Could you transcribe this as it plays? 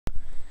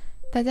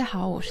大家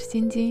好，我是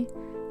晶晶。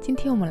今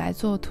天我们来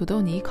做土豆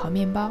泥烤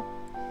面包。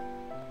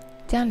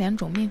将两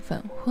种面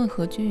粉混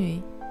合均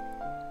匀，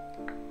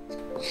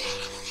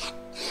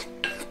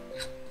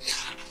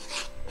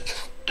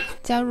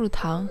加入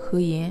糖和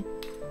盐，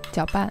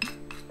搅拌。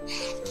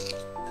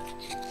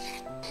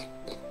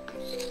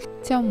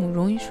酵母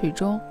溶于水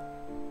中，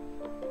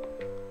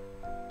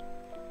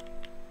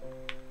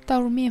倒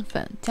入面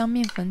粉，将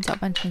面粉搅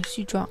拌成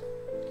絮状。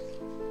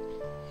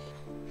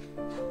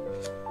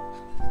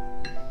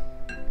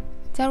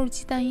加入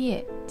鸡蛋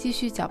液，继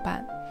续搅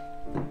拌。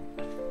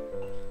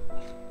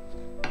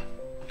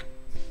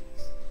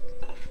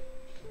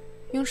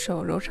用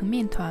手揉成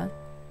面团。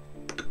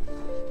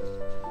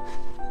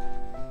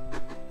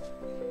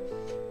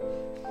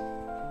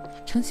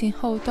成型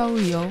后倒入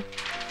油，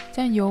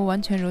将油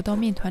完全揉到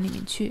面团里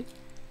面去。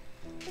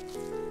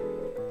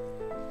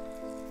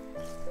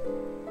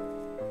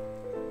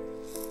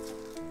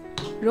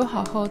揉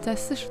好后，在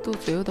40度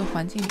左右的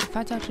环境里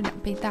发酵至2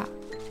倍大。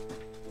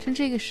趁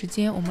这个时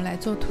间，我们来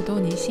做土豆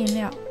泥馅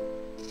料。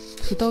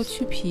土豆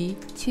去皮，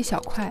切小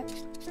块。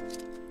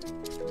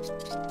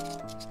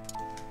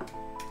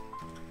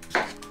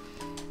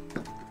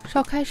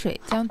烧开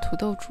水，将土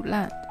豆煮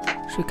烂，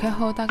水开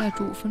后大概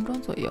煮5分钟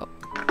左右。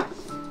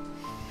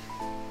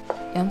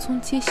洋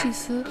葱切细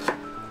丝，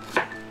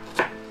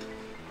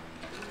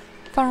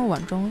放入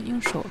碗中，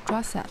用手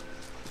抓散。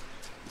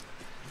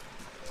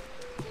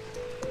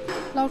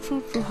捞出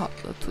煮好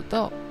的土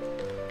豆。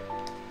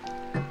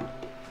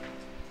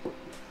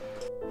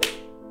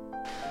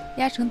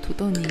压成土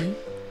豆泥，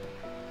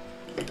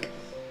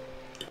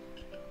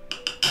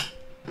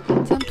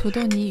将土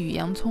豆泥与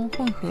洋葱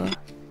混合，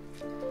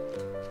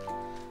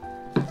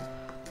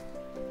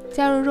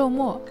加入肉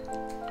末，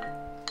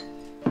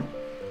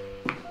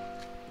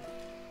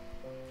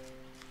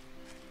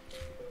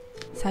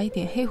撒一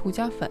点黑胡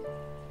椒粉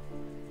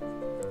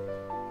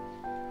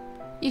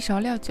，1勺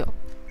料酒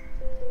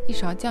，1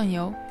勺酱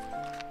油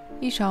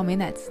，1勺美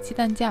乃滋鸡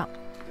蛋酱，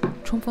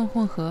充分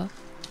混合。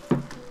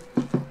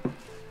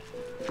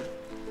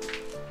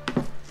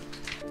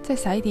再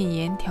撒一点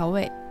盐调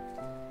味，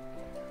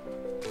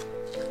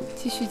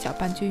继续搅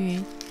拌均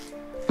匀。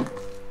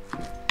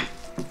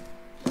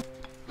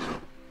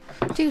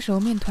这个时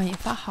候面团也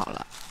发好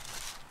了，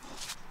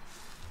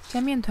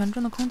将面团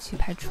中的空气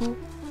排出。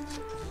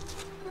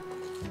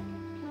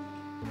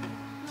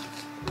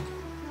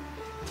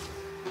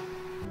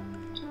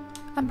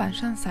案板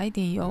上撒一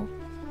点油，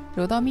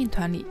揉到面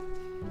团里，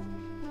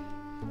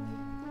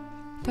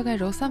大概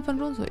揉3分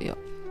钟左右。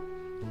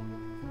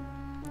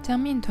将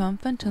面团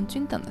分成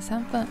均等的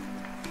3份，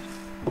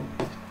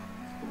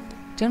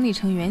整理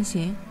成圆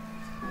形，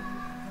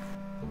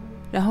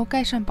然后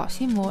盖上保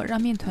鲜膜，让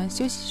面团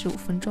休息15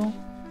分钟。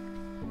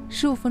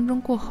15分钟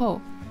过后，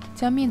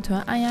将面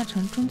团按压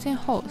成中间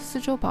厚、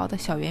四周薄的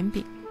小圆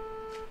饼。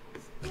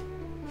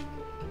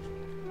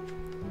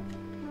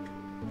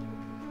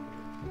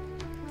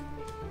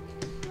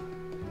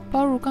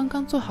包入刚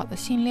刚做好的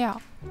馅料，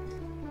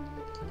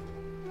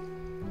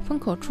封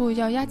口处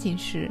要压紧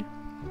实。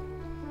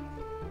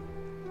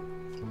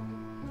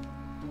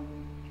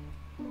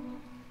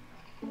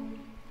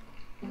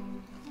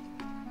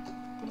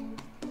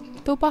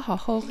都包好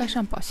后，盖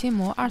上保鲜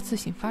膜，2次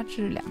性发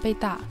至2倍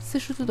大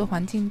，40度的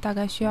环境大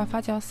概需要发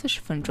酵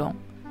40分钟。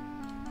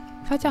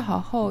发酵好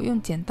后，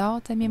用剪刀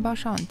在面包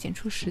上剪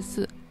出十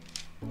字，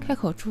开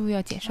口处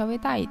要剪稍微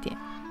大一点，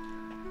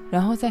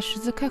然后在十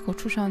字开口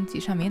处上挤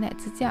上美乃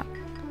滋酱，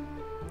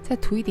再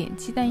涂一点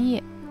鸡蛋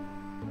液。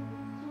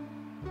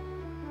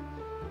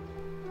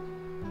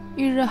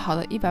预热好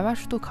的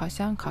180度烤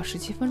箱烤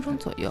17分钟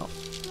左右。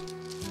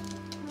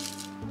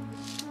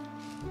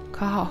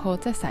烤好后，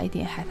再撒一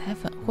点海苔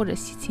粉或者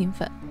西芹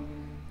粉，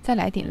再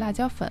来点辣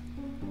椒粉。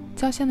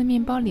焦香的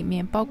面包里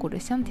面包裹着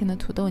香甜的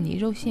土豆泥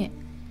肉馅，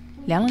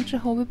凉了之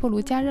后微波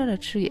炉加热了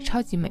吃也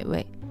超级美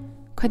味，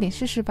快点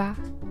试试吧！